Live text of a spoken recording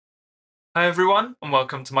Hi everyone, and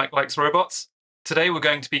welcome to Mike Likes Robots. Today we're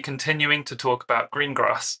going to be continuing to talk about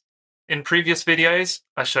Greengrass. In previous videos,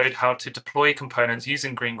 I showed how to deploy components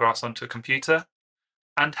using Greengrass onto a computer,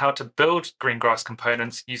 and how to build Greengrass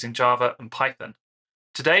components using Java and Python.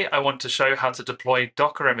 Today I want to show how to deploy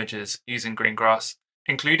Docker images using Greengrass,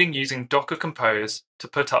 including using Docker Compose to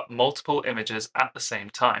put up multiple images at the same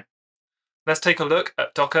time. Let's take a look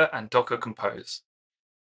at Docker and Docker Compose.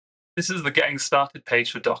 This is the Getting Started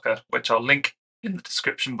page for Docker, which I'll link in the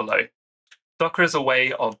description below. Docker is a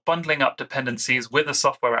way of bundling up dependencies with a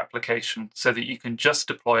software application so that you can just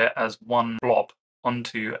deploy it as one blob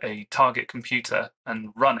onto a target computer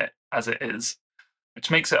and run it as it is, which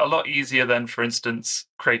makes it a lot easier than, for instance,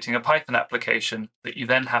 creating a Python application that you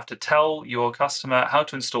then have to tell your customer how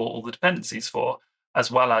to install all the dependencies for, as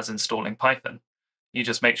well as installing Python. You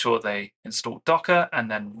just make sure they install Docker and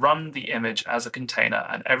then run the image as a container,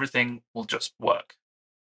 and everything will just work.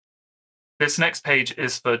 This next page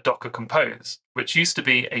is for Docker Compose, which used to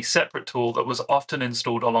be a separate tool that was often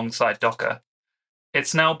installed alongside Docker.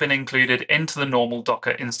 It's now been included into the normal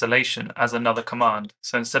Docker installation as another command.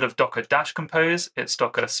 So instead of docker-compose, it's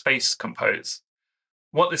docker space compose.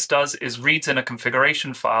 What this does is reads in a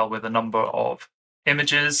configuration file with a number of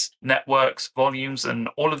images, networks, volumes, and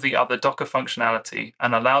all of the other Docker functionality,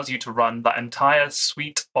 and allows you to run that entire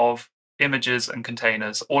suite of images and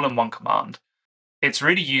containers all in one command. It's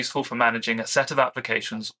really useful for managing a set of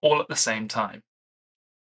applications all at the same time.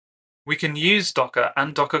 We can use Docker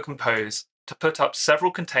and Docker Compose to put up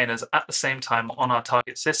several containers at the same time on our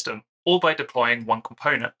target system, all by deploying one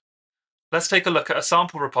component. Let's take a look at a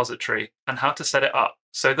sample repository and how to set it up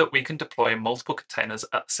so that we can deploy multiple containers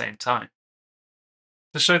at the same time.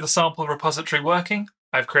 To show the sample repository working,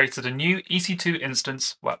 I've created a new EC2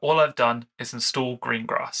 instance where all I've done is install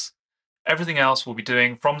Greengrass. Everything else we'll be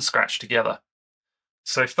doing from scratch together.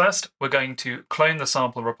 So first, we're going to clone the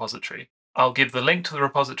sample repository. I'll give the link to the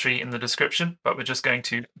repository in the description, but we're just going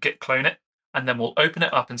to git clone it, and then we'll open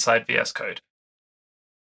it up inside VS Code.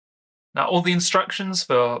 Now, all the instructions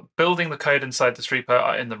for building the code inside this repo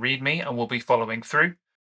are in the README, and we'll be following through.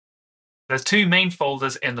 There's two main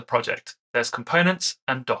folders in the project. There's Components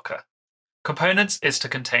and Docker. Components is to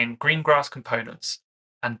contain Greengrass components,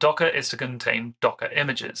 and Docker is to contain Docker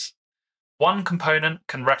images. One component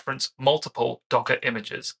can reference multiple Docker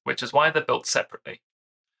images, which is why they're built separately.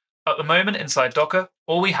 At the moment inside Docker,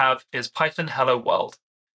 all we have is Python Hello World.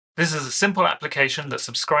 This is a simple application that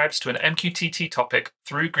subscribes to an MQTT topic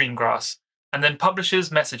through Greengrass and then publishes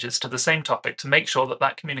messages to the same topic to make sure that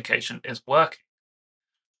that communication is working.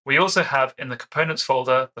 We also have in the components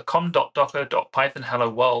folder the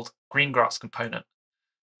com.docker.python-hello-world Greengrass component.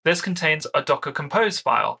 This contains a Docker Compose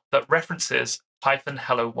file that references Python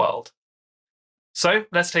Hello World. So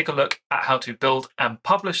let's take a look at how to build and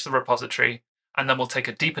publish the repository, and then we'll take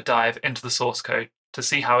a deeper dive into the source code to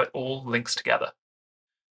see how it all links together.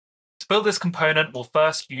 To build this component, we'll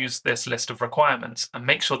first use this list of requirements and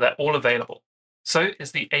make sure they're all available. So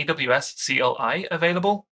is the AWS CLI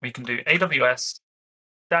available? We can do AWS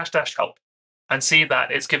 --help and see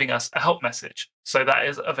that it's giving us a help message. So that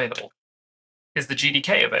is available. Is the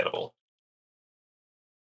GDK available?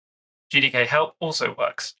 GDK help also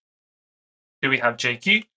works. Do we have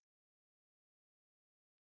JQ?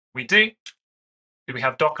 We do. Do we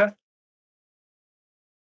have Docker?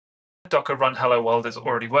 Docker run hello world is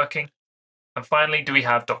already working. And finally, do we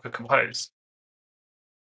have Docker Compose?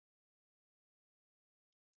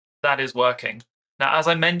 That is working. Now, as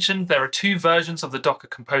I mentioned, there are two versions of the Docker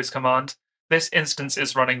Compose command. This instance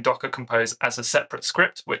is running Docker Compose as a separate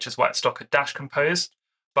script, which is why it's docker-compose.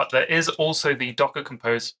 But there is also the Docker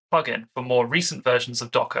Compose plugin for more recent versions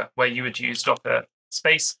of Docker, where you would use docker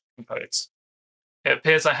space compose. It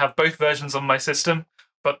appears I have both versions on my system,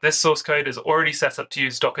 but this source code is already set up to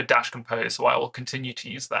use docker-compose, so I will continue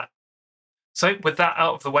to use that. So with that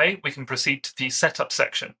out of the way, we can proceed to the setup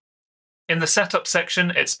section. In the setup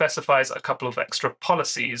section, it specifies a couple of extra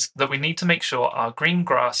policies that we need to make sure our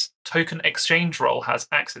Greengrass token exchange role has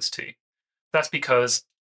access to. That's because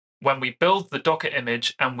when we build the Docker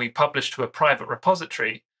image and we publish to a private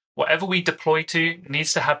repository, whatever we deploy to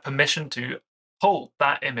needs to have permission to pull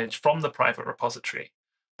that image from the private repository.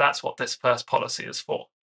 That's what this first policy is for.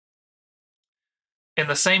 In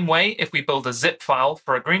the same way, if we build a zip file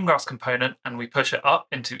for a Greengrass component and we push it up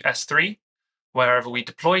into S3, wherever we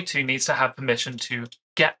deploy to needs to have permission to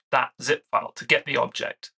get that zip file, to get the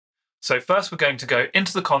object. So first we're going to go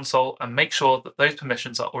into the console and make sure that those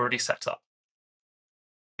permissions are already set up.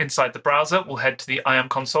 Inside the browser, we'll head to the IAM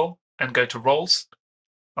console and go to roles.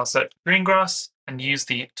 I'll search Greengrass and use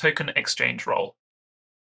the token exchange role.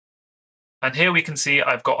 And here we can see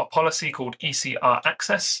I've got a policy called ECR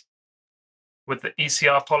access with the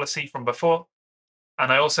ECR policy from before.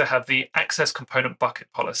 And I also have the access component bucket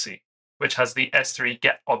policy, which has the S3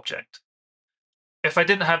 get object. If I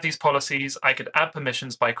didn't have these policies, I could add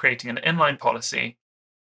permissions by creating an inline policy,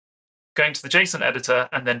 going to the JSON editor,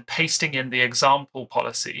 and then pasting in the example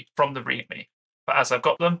policy from the README. But as I've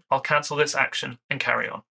got them, I'll cancel this action and carry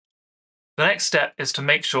on. The next step is to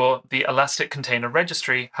make sure the Elastic Container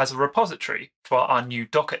Registry has a repository for our new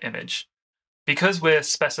Docker image. Because we're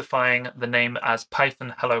specifying the name as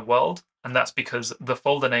Python Hello World, and that's because the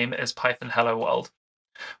folder name is Python Hello World,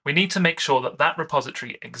 we need to make sure that that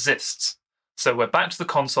repository exists. So we're back to the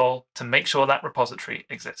console to make sure that repository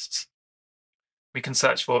exists. We can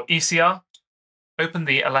search for ECR, open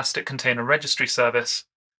the Elastic Container Registry service,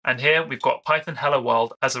 and here we've got Python Hello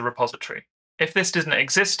World as a repository. If this didn't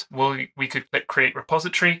exist, we could click Create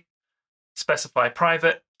Repository, specify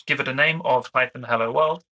private, give it a name of Python Hello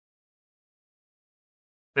World.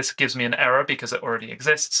 This gives me an error because it already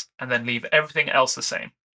exists, and then leave everything else the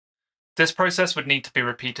same. This process would need to be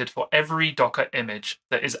repeated for every Docker image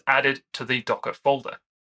that is added to the Docker folder.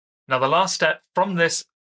 Now, the last step from this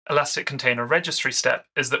Elastic Container Registry step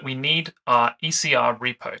is that we need our ECR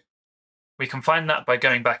repo. We can find that by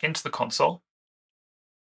going back into the console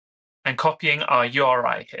and copying our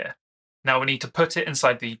URI here. Now we need to put it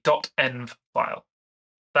inside the .env file.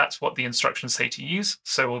 That's what the instructions say to use,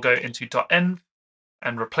 so we'll go into .env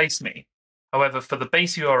and replace me. However, for the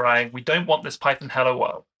base URI, we don't want this Python Hello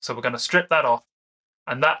World, so we're going to strip that off,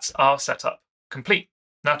 and that's our setup complete.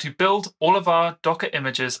 Now, to build all of our Docker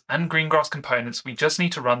images and Greengrass components, we just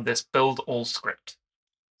need to run this build all script.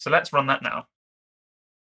 So let's run that now.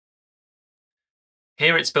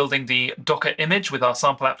 Here it's building the Docker image with our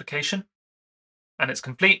sample application, and it's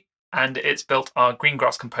complete, and it's built our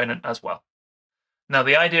Greengrass component as well. Now,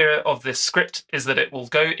 the idea of this script is that it will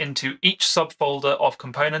go into each subfolder of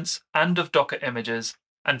components and of Docker images,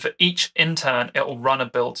 and for each in turn, it will run a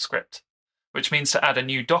build script, which means to add a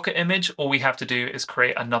new Docker image, all we have to do is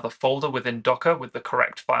create another folder within Docker with the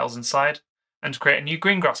correct files inside, and to create a new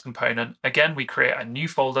Greengrass component, again, we create a new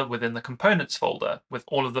folder within the components folder with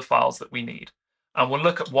all of the files that we need. And we'll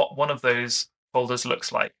look at what one of those folders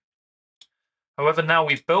looks like. However, now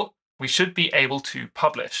we've built, we should be able to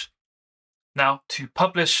publish. Now, to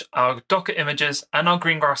publish our Docker images and our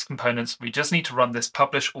Greengrass components, we just need to run this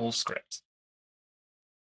publish all script.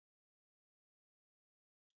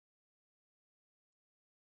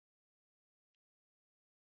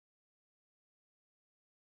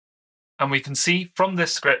 And we can see from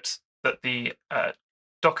this script that the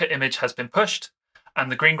Docker image has been pushed,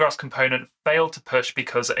 and the Greengrass component failed to push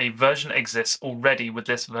because a version exists already with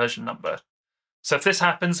this version number. So if this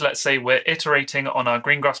happens, let's say we're iterating on our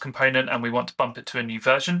Greengrass component and we want to bump it to a new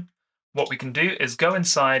version, what we can do is go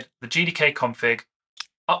inside the GDK config,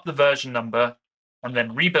 up the version number, and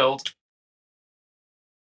then rebuild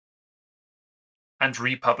and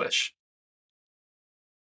republish.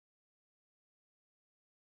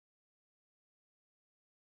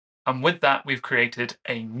 And with that, we've created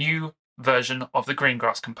a new version of the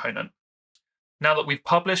Greengrass component. Now that we've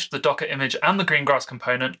published the Docker image and the Greengrass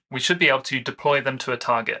component, we should be able to deploy them to a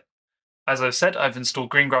target. As I've said, I've installed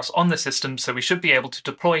Greengrass on the system, so we should be able to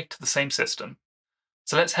deploy to the same system.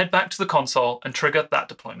 So let's head back to the console and trigger that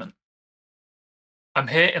deployment. I'm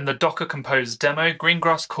here in the Docker Compose demo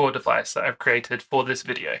Greengrass core device that I've created for this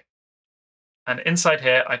video. And inside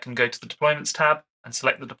here, I can go to the Deployments tab and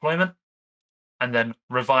select the deployment, and then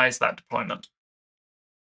revise that deployment.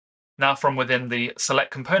 Now from within the Select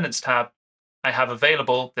Components tab, I have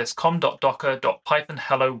available this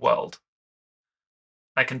com.docker.python-hello-world.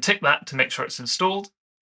 I can tick that to make sure it's installed,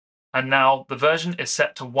 and now the version is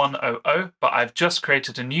set to 1.0.0, but I've just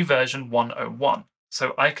created a new version 1.0.1.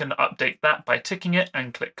 So I can update that by ticking it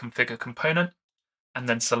and click Configure Component, and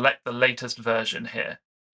then select the latest version here.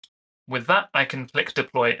 With that, I can click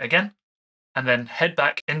Deploy again, and then head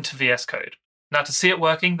back into VS Code. Now to see it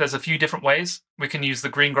working, there's a few different ways. We can use the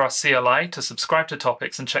Greengrass CLI to subscribe to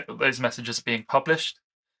topics and check that those messages are being published.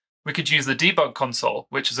 We could use the debug console,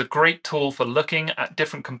 which is a great tool for looking at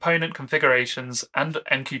different component configurations and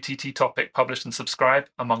MQTT topic published and subscribed,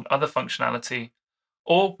 among other functionality.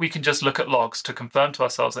 Or we can just look at logs to confirm to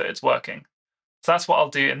ourselves that it's working. So that's what I'll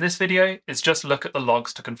do in this video, is just look at the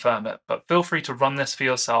logs to confirm it, but feel free to run this for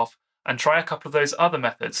yourself and try a couple of those other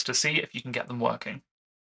methods to see if you can get them working.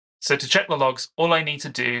 So to check the logs, all I need to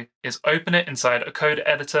do is open it inside a code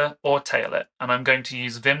editor or tail it, and I'm going to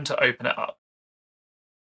use Vim to open it up.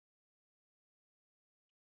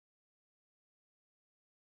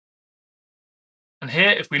 And here,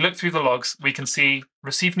 if we look through the logs, we can see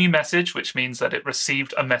receive new message, which means that it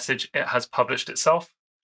received a message it has published itself,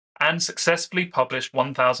 and successfully published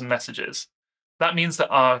 1,000 messages. That means that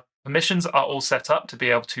our permissions are all set up to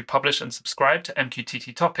be able to publish and subscribe to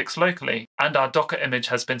MQTT topics locally, and our Docker image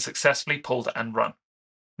has been successfully pulled and run.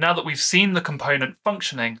 Now that we've seen the component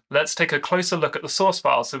functioning, let's take a closer look at the source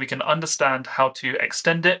file so we can understand how to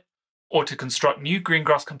extend it or to construct new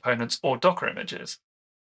Greengrass components or Docker images.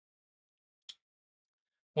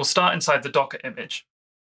 We'll start inside the Docker image.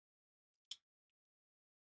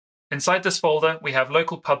 Inside this folder, we have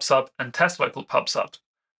local pub/sub and test local pub/sub,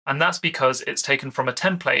 and that's because it's taken from a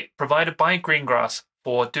template provided by Greengrass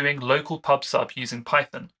for doing local pub/sub using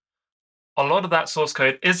Python. A lot of that source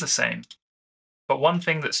code is the same, but one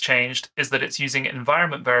thing that's changed is that it's using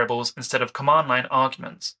environment variables instead of command line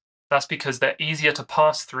arguments. That's because they're easier to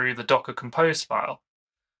pass through the Docker Compose file.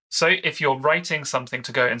 So if you're writing something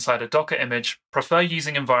to go inside a Docker image, prefer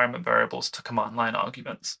using environment variables to command line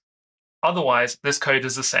arguments. Otherwise, this code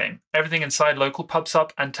is the same. Everything inside local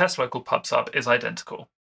pub/sub and test local pub/sub is identical.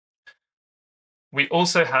 We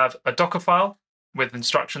also have a Docker file with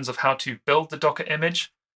instructions of how to build the Docker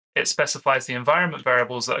image. It specifies the environment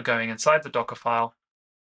variables that are going inside the Docker file,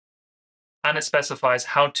 and it specifies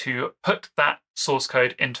how to put that source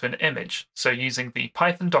code into an image. So using the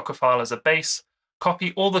Python Docker file as a base,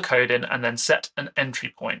 copy all the code in, and then set an entry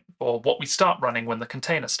point for what we start running when the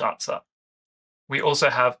container starts up. We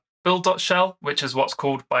also have build.shell, which is what's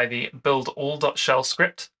called by the build_all.shell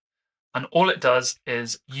script. And all it does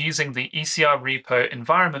is, using the ECR repo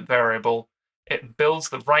environment variable, it builds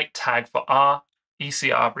the right tag for our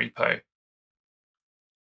ECR repo.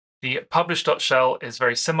 The publish.shell is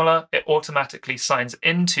very similar. It automatically signs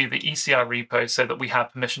into the ECR repo so that we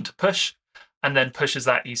have permission to push, and then pushes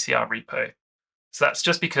that ECR repo. So that's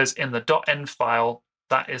just because in the .env file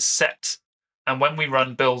that is set, and when we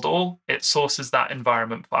run build all, it sources that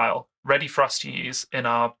environment file ready for us to use in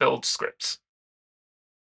our build scripts.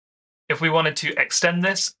 If we wanted to extend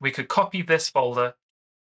this, we could copy this folder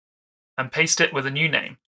and paste it with a new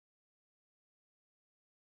name.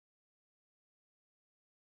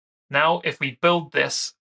 Now, if we build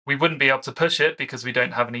this, we wouldn't be able to push it because we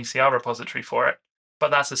don't have an ECR repository for it.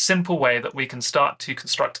 But that's a simple way that we can start to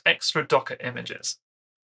construct extra Docker images.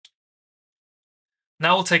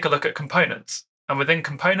 Now we'll take a look at components. And within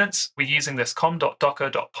components, we're using this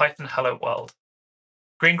com.docker.python hello world.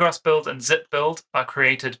 Greengrass build and zip build are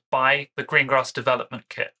created by the Greengrass development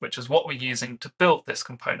kit, which is what we're using to build this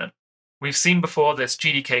component. We've seen before this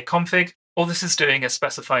GDK config. All this is doing is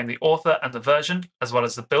specifying the author and the version, as well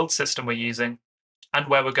as the build system we're using, and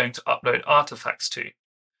where we're going to upload artifacts to.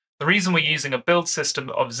 The reason we're using a build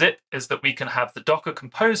system of zip is that we can have the Docker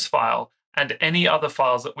Compose file and any other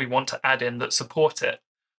files that we want to add in that support it.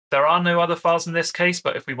 There are no other files in this case,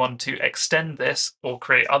 but if we want to extend this or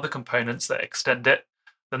create other components that extend it,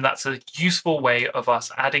 then that's a useful way of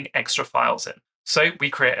us adding extra files in. So we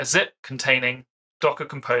create a zip containing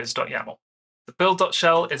dockercompose.yaml. The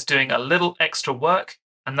build.shell is doing a little extra work,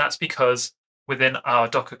 and that's because within our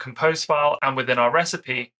Docker Compose file and within our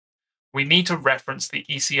recipe, we need to reference the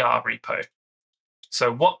ECR repo.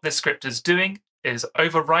 So what this script is doing is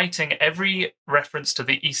overwriting every reference to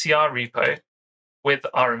the ECR repo with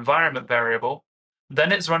our environment variable,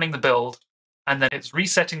 then it's running the build, and then it's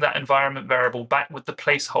resetting that environment variable back with the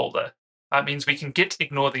placeholder. That means we can git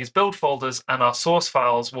ignore these build folders and our source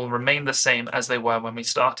files will remain the same as they were when we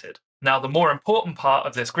started. Now, the more important part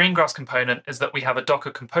of this Greengrass component is that we have a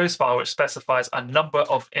Docker Compose file which specifies a number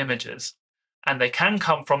of images. And they can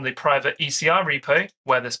come from the private ECR repo,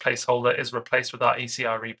 where this placeholder is replaced with our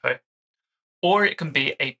ECR repo, or it can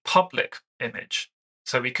be a public image.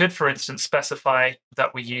 So we could, for instance, specify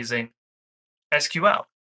that we're using SQL.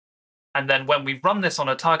 And then when we run this on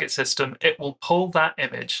a target system, it will pull that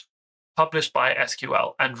image published by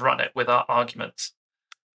SQL and run it with our arguments.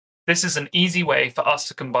 This is an easy way for us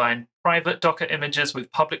to combine private Docker images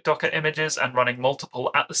with public Docker images and running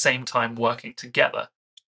multiple at the same time working together.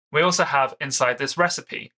 We also have inside this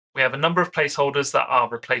recipe, we have a number of placeholders that are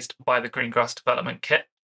replaced by the Greengrass development kit.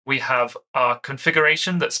 We have our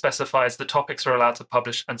configuration that specifies the topics we're allowed to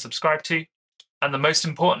publish and subscribe to. And the most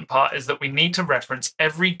important part is that we need to reference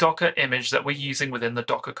every Docker image that we're using within the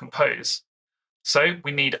Docker Compose. So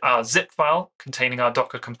we need our zip file containing our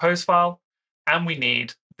Docker Compose file, and we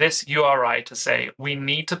need this URI to say we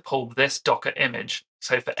need to pull this Docker image.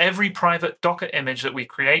 So for every private Docker image that we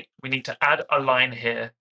create, we need to add a line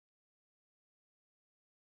here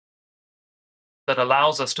that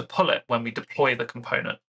allows us to pull it when we deploy the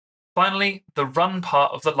component. Finally, the run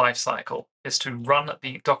part of the lifecycle is to run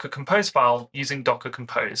the Docker Compose file using Docker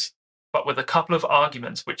Compose. but with a couple of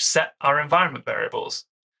arguments which set our environment variables.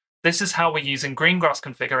 This is how we're using Greengrass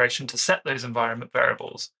configuration to set those environment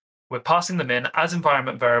variables. We're passing them in as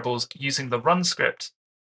environment variables using the run script,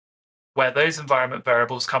 where those environment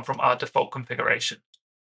variables come from our default configuration.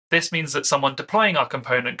 This means that someone deploying our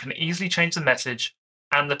component can easily change the message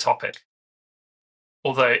and the topic.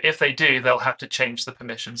 Although if they do, they'll have to change the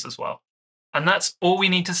permissions as well. And that's all we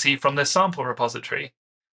need to see from this sample repository.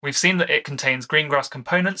 We've seen that it contains Greengrass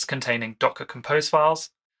components containing Docker Compose files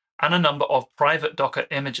and a number of private Docker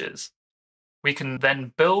images. We can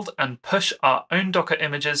then build and push our own Docker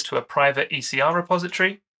images to a private ECR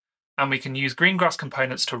repository, and we can use Greengrass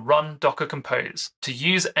components to run Docker Compose to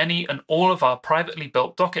use any and all of our privately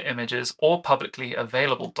built Docker images or publicly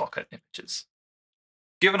available Docker images.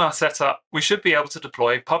 Given our setup, we should be able to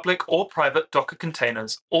deploy public or private Docker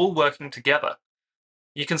containers all working together.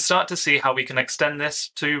 You can start to see how we can extend this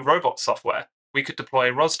to robot software. We could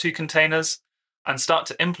deploy ROS2 containers and start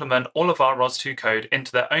to implement all of our ROS2 code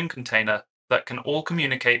into their own container that can all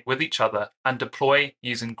communicate with each other and deploy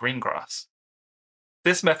using Greengrass.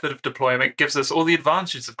 This method of deployment gives us all the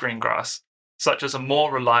advantages of Greengrass, such as a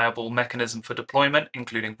more reliable mechanism for deployment,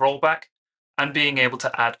 including rollback, and being able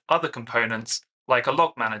to add other components like a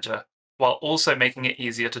log manager, while also making it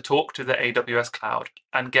easier to talk to the AWS cloud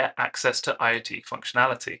and get access to IoT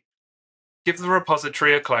functionality. Give the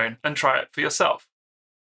repository a clone and try it for yourself.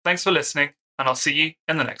 Thanks for listening, and I'll see you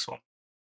in the next one.